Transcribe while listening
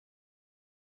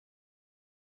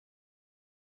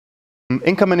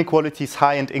Income inequality is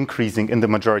high and increasing in the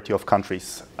majority of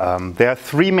countries. There are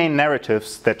three main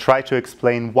narratives that try to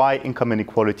explain why income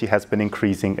inequality has been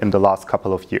increasing in the last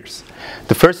couple of years.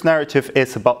 The first narrative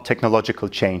is about technological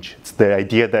change. It's the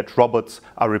idea that robots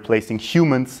are replacing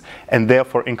humans and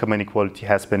therefore income inequality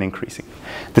has been increasing.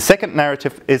 The second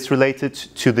narrative is related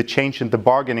to the change in the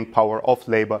bargaining power of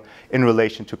labor in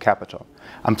relation to capital.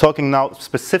 I'm talking now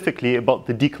specifically about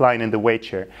the decline in the wage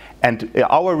share, and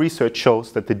our research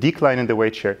shows that the decline in the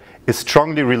wage share is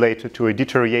strongly related to a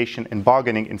deterioration in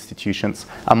bargaining institutions,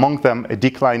 among them a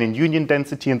decline in union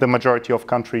density in the majority of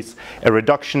countries, a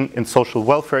reduction in social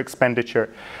welfare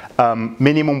expenditure,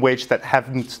 minimum wage that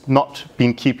haven't not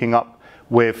been keeping up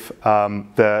with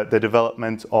the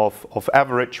development of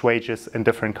average wages in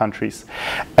different countries.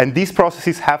 And these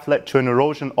processes have led to an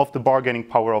erosion of the bargaining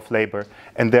power of labor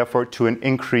and therefore to an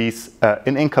increase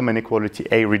in income inequality,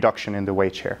 a reduction in the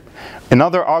wage share.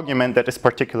 Another argument that is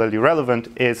particularly relevant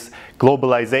is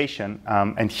globalization.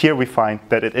 And here we find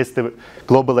that it is the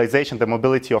globalization, the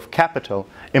mobility of capital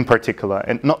in particular,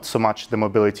 and not so much the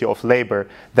mobility of labor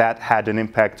that had an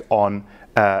impact on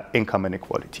income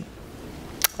inequality.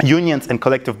 Unions and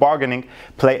collective bargaining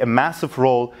play a massive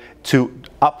role to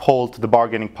uphold the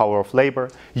bargaining power of labor.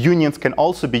 Unions can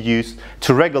also be used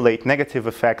to regulate negative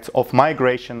effects of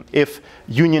migration. If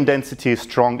union density is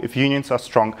strong, if unions are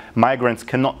strong, migrants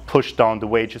cannot push down the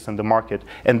wages in the market,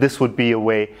 and this would be a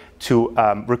way to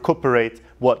recuperate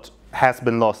what has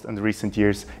been lost in the recent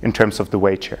years in terms of the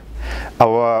wage share.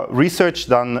 Our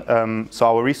research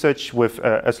our research with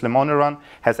Özlem Onuran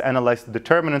has analyzed the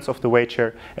determinants of the wage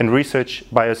share, and research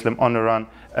by Özlem Onuran,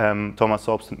 Thomas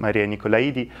Obst and Maria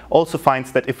Nicolaidi also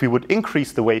finds that if we would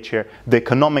increase the wage share, the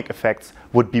economic effects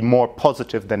would be more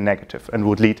positive than negative and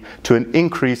would lead to an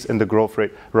increase in the growth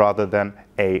rate rather than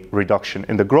a reduction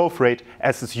in the growth rate,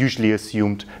 as is usually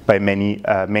assumed by many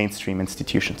mainstream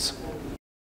institutions.